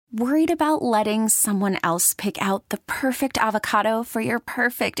Worried about letting someone else pick out the perfect avocado for your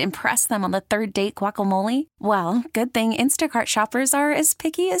perfect impress them on the third date guacamole? Well, good thing Instacart shoppers are as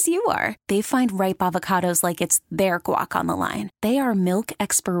picky as you are. They find ripe avocados like it's their guac on the line. They are milk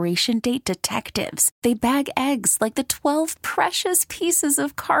expiration date detectives. They bag eggs like the 12 precious pieces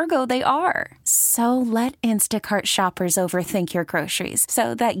of cargo they are. So let Instacart shoppers overthink your groceries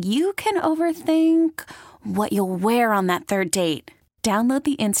so that you can overthink what you'll wear on that third date. Download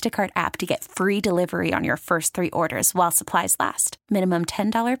the Instacart app to get free delivery on your first 3 orders while supplies last. Minimum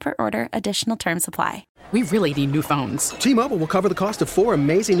 $10 per order. Additional terms apply. We really need new phones. T-Mobile will cover the cost of 4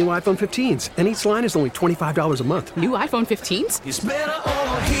 amazing new iPhone 15s, and each line is only $25 a month. New iPhone 15s? It's better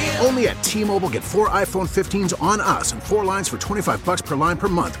over here. Only at T-Mobile, get 4 iPhone 15s on us and 4 lines for $25 per line per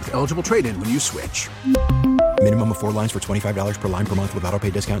month with eligible trade-in when you switch. Minimum of 4 lines for $25 per line per month with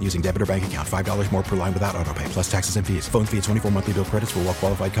autopay discount using debit or bank account. $5 more per line without autopay, plus taxes and fees. Phone fee at 24 monthly bill credits for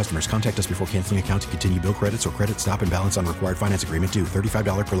well-qualified customers. Contact us before canceling account to continue bill credits or credit stop and balance on required finance agreement due.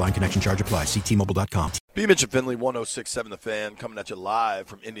 $35 per line connection charge applies. See T-Mobile.com. B. Mitch and Finley, 106.7 The Fan, coming at you live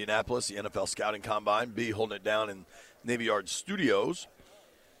from Indianapolis, the NFL Scouting Combine. B holding it down in Navy Yard Studios.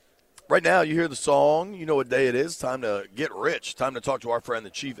 Right now, you hear the song. You know what day it is. Time to get rich. Time to talk to our friend, the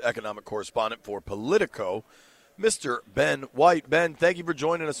chief economic correspondent for Politico, Mr. Ben White. Ben, thank you for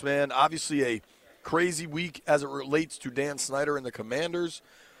joining us, man. Obviously a crazy week as it relates to Dan Snyder and the Commanders.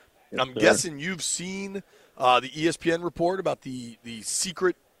 Yes, I'm guessing you've seen the ESPN report about the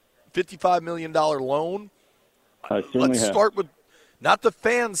secret $55 million loan. I certainly Let's have. start with not the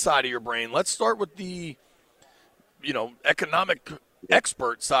fan side of your brain. Let's start with the, economic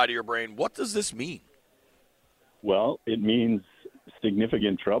expert side of your brain. What does this mean? Well, it means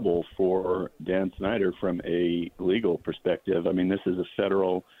significant trouble for Dan Snyder from a legal perspective. I mean, this is a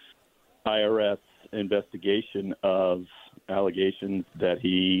federal IRS investigation of allegations that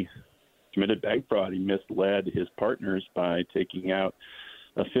he committed bank fraud. He misled his partners by taking out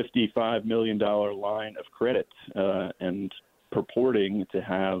a $55 million line of credit and purporting to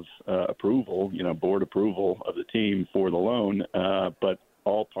have approval, board approval of the team for the loan. But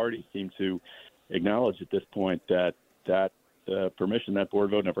all parties seem to acknowledge at this point that permission, that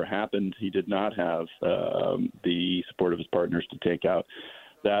board vote never happened. He did not have the support of his partners to take out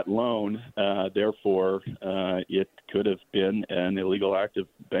that loan. Therefore, it could have been an illegal act of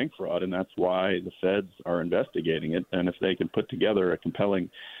bank fraud, and that's why the feds are investigating it. And if they can put together a compelling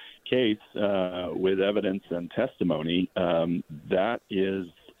case with evidence and testimony, that is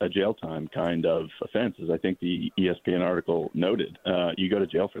a jail time kind of offense, as I think the ESPN article noted. You go to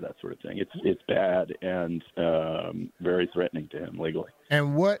jail for that sort of thing. It's bad and very threatening to him legally.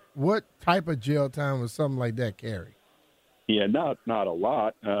 And what type of jail time would something like that carry? Yeah, not a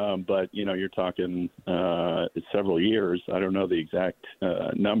lot, but you're talking several years. I don't know the exact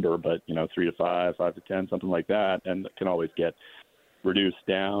number, but 3 to 5, 5 to 10, something like that, and it can always get reduced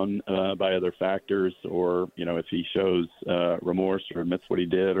down by other factors, or if he shows remorse or admits what he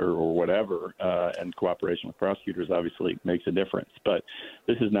did or whatever, and cooperation with prosecutors obviously makes a difference. But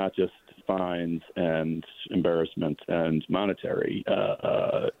this is not just fines and embarrassment and monetary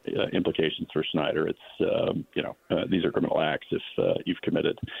implications for Snyder. It's these are criminal acts if you've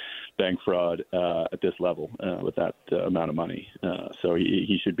committed bank fraud at this level with that amount of money. So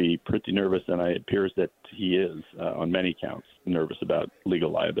he should be pretty nervous, and it appears that he is on many counts nervous about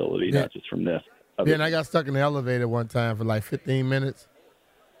legal liability, not just from this. I got stuck in the elevator one time for like 15 minutes,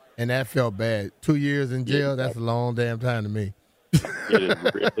 and that felt bad. 2 years in jail, that's a long damn time to me. It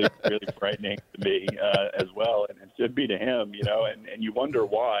is really, really frightening to me as well, and it should be to him, and you wonder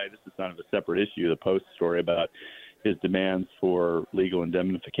why. This is kind of a separate issue, the Post story about his demands for legal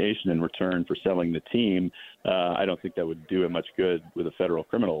indemnification in return for selling the team. I don't think that would do him much good with a federal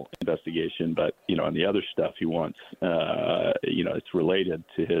criminal investigation, but, on the other stuff he wants, it's related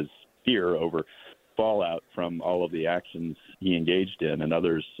to his fear over fallout from all of the actions he engaged in and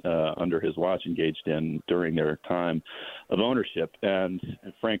others under his watch engaged in during their time of ownership. And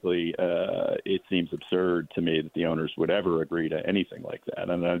frankly, it seems absurd to me that the owners would ever agree to anything like that.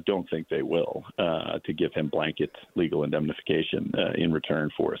 And I don't think they will, to give him blanket legal indemnification in return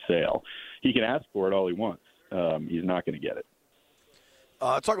for a sale. He can ask for it all he wants. He's not going to get it.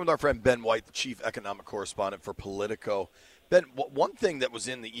 Talking with our friend Ben White, the chief economic correspondent for Politico. Ben, one thing that was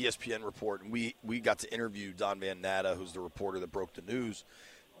in the ESPN report, and we got to interview Don Van Natta, who's the reporter that broke the news.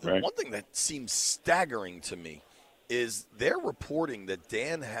 Right. One thing that seems staggering to me is they're reporting that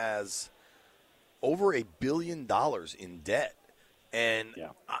Dan has over $1 billion in debt. And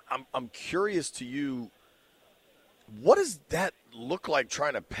I'm curious to you, what does that look like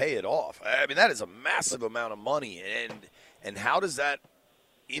trying to pay it off? I mean, that is a massive amount of money. And how does that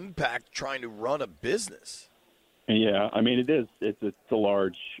impact trying to run a business. Yeah, I mean, it is. It's a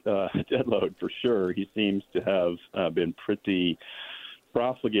large debt load for sure. He seems to have been pretty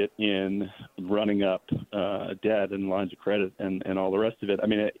profligate in running up debt and lines of credit and all the rest of it. I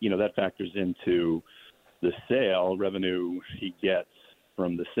mean, that factors into the sale revenue he gets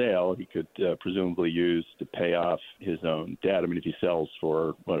from the sale. He could presumably use to pay off his own debt. I mean, if he sells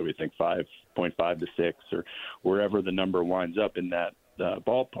for, what do we think, 5.5 to 6 or wherever the number winds up in that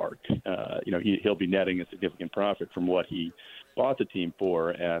ballpark, he'll be netting a significant profit from what he bought the team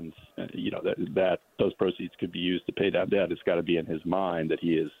for, and that those proceeds could be used to pay down debt. It's got to be in his mind that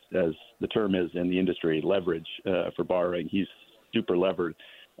he is, as the term is in the industry, leverage for borrowing. He's super levered,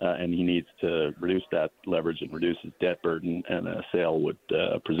 and he needs to reduce that leverage and reduce his debt burden, and a sale would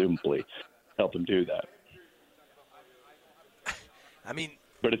presumably help him do that. I mean,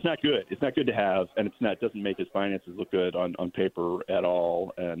 but it's not good. It's not good to have, and it doesn't make his finances look good on paper at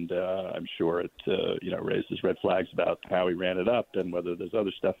all. And I'm sure it raises red flags about how he ran it up and whether there's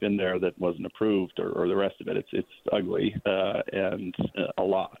other stuff in there that wasn't approved or the rest of it. It's ugly and a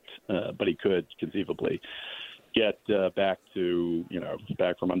lot, but he could conceivably get back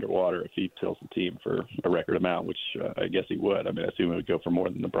from underwater if he sells the team for a record amount, which I guess he would. I mean, I assume it would go for more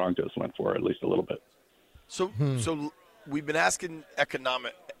than the Broncos went for, at least a little bit. So we've been asking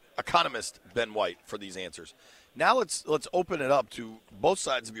economist Ben White for these answers. Now let's open it up to both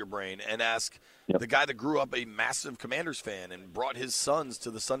sides of your brain and ask the guy that grew up a massive Commanders fan and brought his sons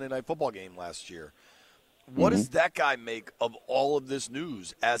to the Sunday Night Football game last year. What does that guy make of all of this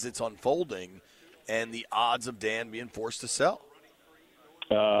news as it's unfolding and the odds of Dan being forced to sell?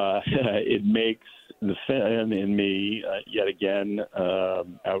 It makes the fan in me yet again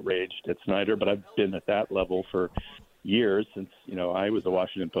outraged at Snyder, but I've been at that level for years since I was a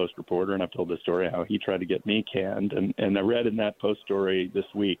Washington Post reporter, and I've told this story how he tried to get me canned, and I read in that Post story this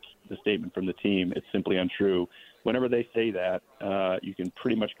week the statement from the team. It's simply untrue. Whenever they say that, you can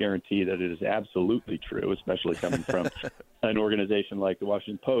pretty much guarantee that it is absolutely true, especially coming from an organization like the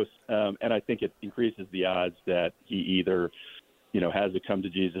Washington Post. And I think it increases the odds that he either has a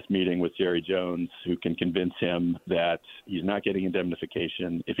come-to-Jesus meeting with Jerry Jones, who can convince him that he's not getting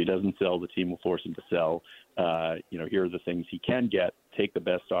indemnification. If he doesn't sell, the team will force him to sell. Here are the things he can get. Take the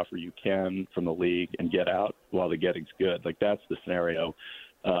best offer you can from the league and get out while the getting's good. Like, that's the scenario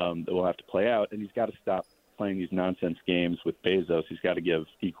that will have to play out. And he's got to stop playing these nonsense games with Bezos. He's got to give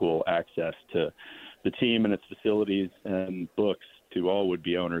equal access to the team and its facilities and books to all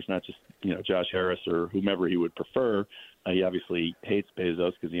would-be owners, not just, Josh Harris or whomever he would prefer. He obviously hates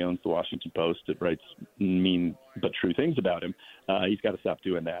Bezos because he owns the Washington Post. It writes mean but true things about him. He's got to stop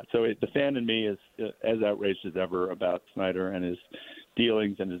doing that. So the fan in me is as outraged as ever about Snyder and his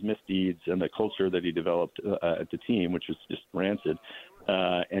dealings and his misdeeds and the culture that he developed at the team, which was just rancid,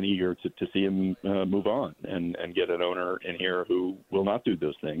 and eager to see him move on and get an owner in here who will not do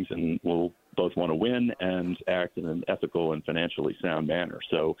those things and will both want to win and act in an ethical and financially sound manner.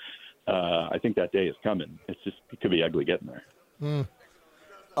 So I think that day is coming. It could be ugly getting there.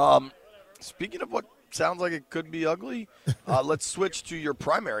 Speaking of what sounds like it could be ugly, let's switch to your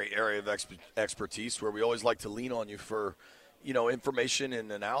primary area of expertise, where we always like to lean on you for, information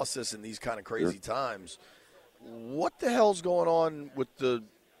and analysis in these kind of crazy times. What the hell's going on with the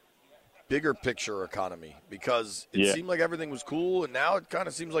bigger picture economy? Because it seemed like everything was cool, and now it kind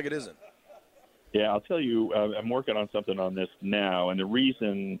of seems like it isn't. Yeah, I'll tell you, I'm working on something on this now, and the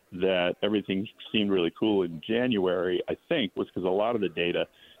reason that everything seemed really cool in January, I think, was because a lot of the data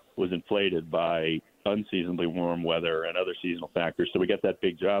was inflated by unseasonably warm weather and other seasonal factors. So we get that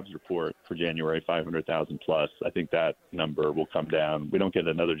big jobs report for January, 500,000 plus. I think that number will come down. We don't get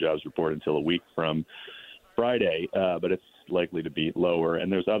another jobs report until a week from Friday, but it's likely to be lower. And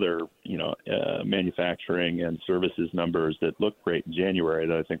there's other, manufacturing and services numbers that look great in January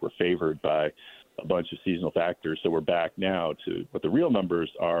that I think were favored by a bunch of seasonal factors. So we're back now to what the real numbers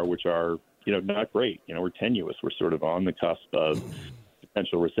are, which are, not great. We're tenuous. We're sort of on the cusp of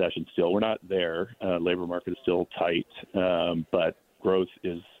potential recession still. We're not there. Labor market is still tight, but growth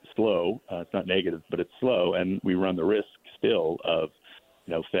is slow. It's not negative, but it's slow. And we run the risk still of,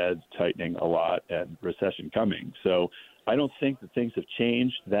 Fed tightening a lot and recession coming. So I don't think that things have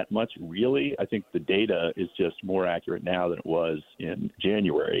changed that much, really. I think the data is just more accurate now than it was in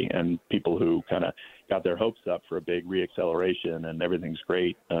January. And people who kind of got their hopes up for a big reacceleration and everything's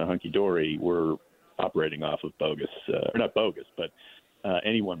great, hunky-dory, were operating off of bogus, or not bogus, but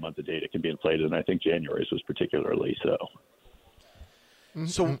any 1 month of data can be inflated. And I think January's was particularly so.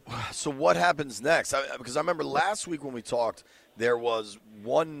 So what happens next? Because I remember last week when we talked, there was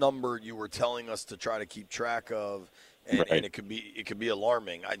one number you were telling us to try to keep track of, and it could be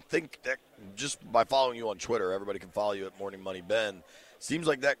alarming. I think that just by following you on Twitter, everybody can follow you at Morning Money Ben. Seems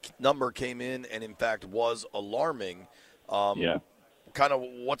like that number came in and in fact was alarming. Kind of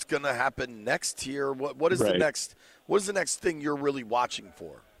what's going to happen next here? What is the next? What is the next thing you're really watching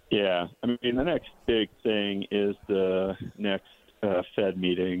for? Yeah, I mean, the next big thing is the next Fed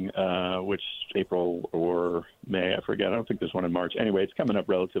meeting, which April or May, I forget. I don't think there's one in March. Anyway, it's coming up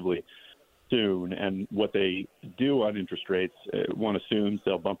relatively soon. And what they do on interest rates, one assumes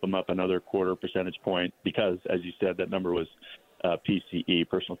they'll bump them up another 0.25 percentage point because, as you said, that number was PCE,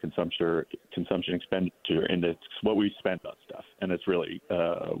 personal consumption expenditure index, what we spent on stuff. And it's really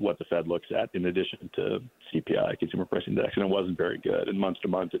what the Fed looks at in addition to CPI, consumer price index. And it wasn't very good. And month to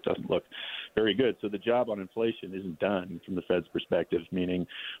month, it doesn't look very good. So the job on inflation isn't done from the Fed's perspective, meaning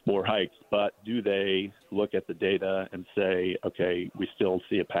more hikes. But do they look at the data and say, okay, we still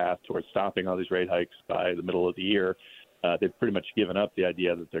see a path towards stopping all these rate hikes by the middle of the year? They've pretty much given up the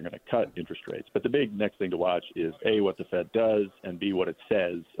idea that they're going to cut interest rates. But the big next thing to watch is, A, what the Fed does, and B, what it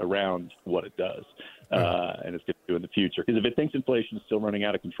says around what it does. And it's going to do in the future. Because if it thinks inflation is still running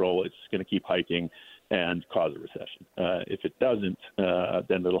out of control, it's going to keep hiking and cause a recession. If it doesn't,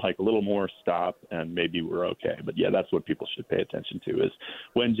 then it'll hike a little more, stop, and maybe we're okay. But, yeah, that's what people should pay attention to is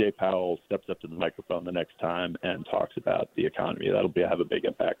when Jay Powell steps up to the microphone the next time and talks about the economy. That'll have a big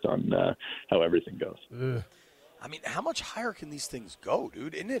impact on how everything goes. I mean, how much higher can these things go,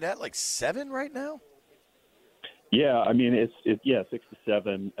 dude? Isn't it at like 7 right now? Yeah, I mean, it's 6 to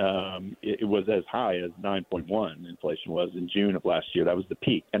 7. It was as high as 9.1 inflation was in June of last year. That was the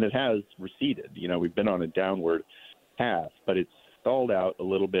peak, and it has receded. You know, we've been on a downward path, but it's stalled out a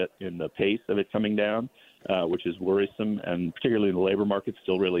little bit in the pace of it coming down, which is worrisome, and particularly the labor market's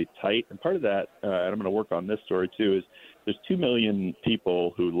still really tight. And part of that, and I'm going to work on this story too, is there's 2 million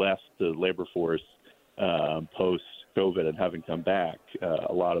people who left the labor force post-COVID and haven't come back.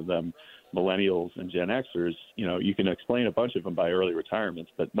 A lot of them millennials and Gen Xers. You know, you can explain a bunch of them by early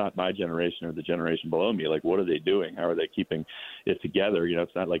retirements, but not my generation or the generation below me. Like, what are they doing? How are they keeping it together? You know,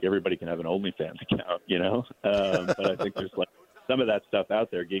 it's not like everybody can have an OnlyFans account, you know. But I think there's like some of that stuff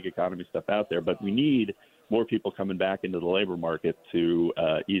out there, gig economy stuff out there. But we need more people coming back into the labor market to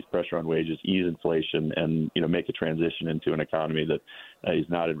ease pressure on wages, ease inflation, and, you know, make a transition into an economy that is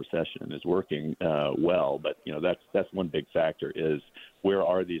not in recession and is working well. But, you know, that's one big factor is where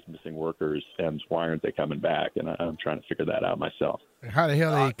are these missing workers and why aren't they coming back? And I'm trying to figure that out myself. How the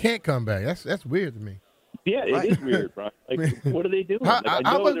hell they can't come back? That's weird to me. Yeah, it is weird, Brian. Like, what are they doing? How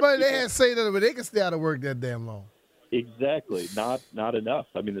much money they had to say that, but they can stay out of work that damn long? Exactly. Not enough.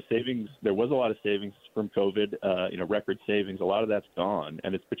 I mean, the savings, there was a lot of savings from COVID, you know, record savings. A lot of that's gone.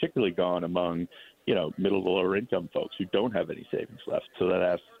 And it's particularly gone among, you know, middle to lower income folks who don't have any savings left. So that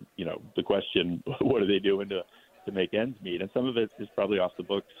asks, you know, the question, what are they doing to make ends meet? And some of it is probably off the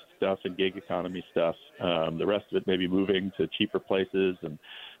books stuff and gig economy stuff. The rest of it maybe moving to cheaper places and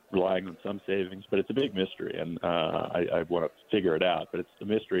relying on some savings, but it's a big mystery, and I want to figure it out. But it's a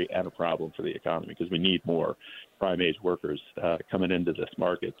mystery and a problem for the economy because we need more prime-age workers coming into this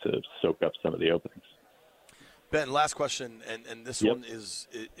market to soak up some of the openings. Ben, last question, and this one is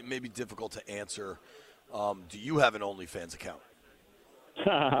it may be difficult to answer. Do you have an OnlyFans account?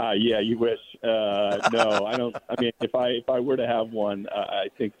 Yeah, you wish. No, I don't. I mean, if I were to have one, I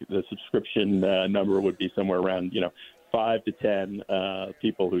think the subscription number would be somewhere around, you know, 5 to 10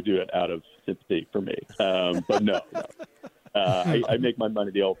 people who do it out of sympathy for me. But no. I make my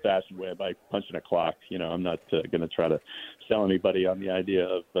money the old-fashioned way by punching a clock. You know, I'm not going to try to sell anybody on the idea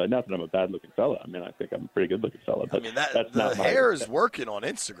of not that I'm a bad-looking fella. I mean, I think I'm a pretty good-looking fella. But I mean, that's the not hair is working on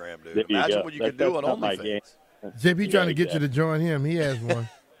Instagram, dude. Imagine what you could do on OnlyFans. JP trying to get you to join him. He has one.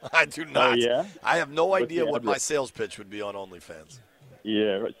 I do not. Oh, yeah? I have no idea what my sales pitch would be on OnlyFans.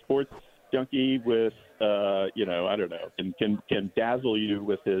 Yeah, sports junkie with, you know, I don't know, can dazzle you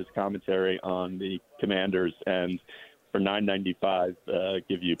with his commentary on the Commanders and for $9.95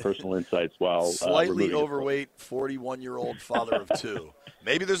 give you personal insights while slightly overweight 41-year-old father of 2.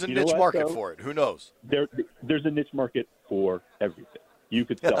 Maybe there's a niche market for it. Who knows? There's a niche market for everything. You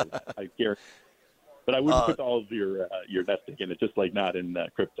could sell it, I guarantee. But I wouldn't put all of your nesting in it, just like not in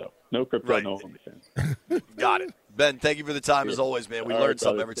crypto. No crypto, right. No OnlyFans. Got it. Ben, thank you for the time as always, man. We learn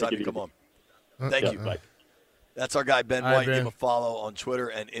something every time you come on. Thank you. Bye. That's our guy, Ben White. Give him a follow on Twitter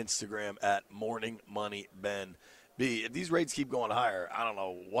and Instagram at Morning Money Ben. B, if these rates keep going higher, I don't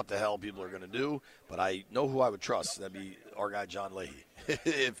know what the hell people are going to do, but I know who I would trust. That'd be our guy, John Leahy.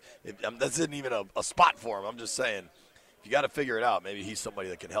 if that isn't even a spot for him, I'm just saying, if you got to figure it out, maybe he's somebody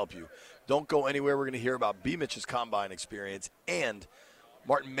that can help you. Don't go anywhere. We're going to hear about B. Mitch's combine experience and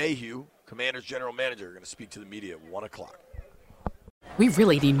Martin Mayhew Commanders general manager, are going to speak to the media at 1 o'clock. We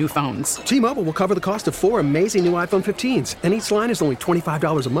really need new phones. T-Mobile will cover the cost of 4 amazing new iPhone 15s, and each line is only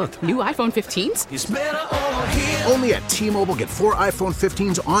 $25 a month. New iPhone 15s? It's better over here. Only at T-Mobile, get 4 iPhone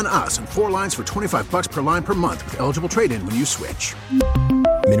 15s on us and 4 lines for $25 per line per month with eligible trade-in when you switch.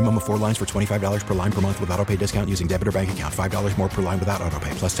 Minimum of 4 lines for $25 per line per month with autopay discount using debit or bank account. $5 more per line without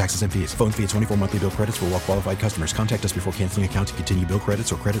autopay, plus taxes and fees. Phone fee at 24 monthly bill credits for well-qualified customers. Contact us before canceling account to continue bill credits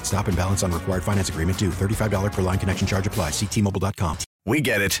or credit stop and balance on required finance agreement due. $35 per line connection charge applies. See T-Mobile.com. We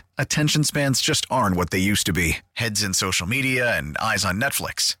get it. Attention spans just aren't what they used to be. Heads in social media and eyes on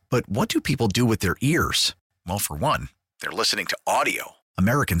Netflix. But what do people do with their ears? Well, for one, they're listening to audio.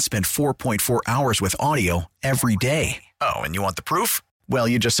 Americans spend 4.4 hours with audio every day. Oh, and you want the proof? Well,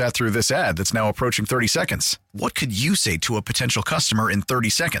 you just sat through this ad that's now approaching 30 seconds. What could you say to a potential customer in 30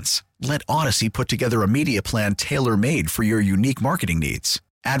 seconds? Let Odyssey put together a media plan tailor-made for your unique marketing needs.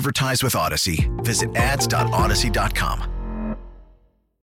 Advertise with Odyssey. Visit ads.odyssey.com.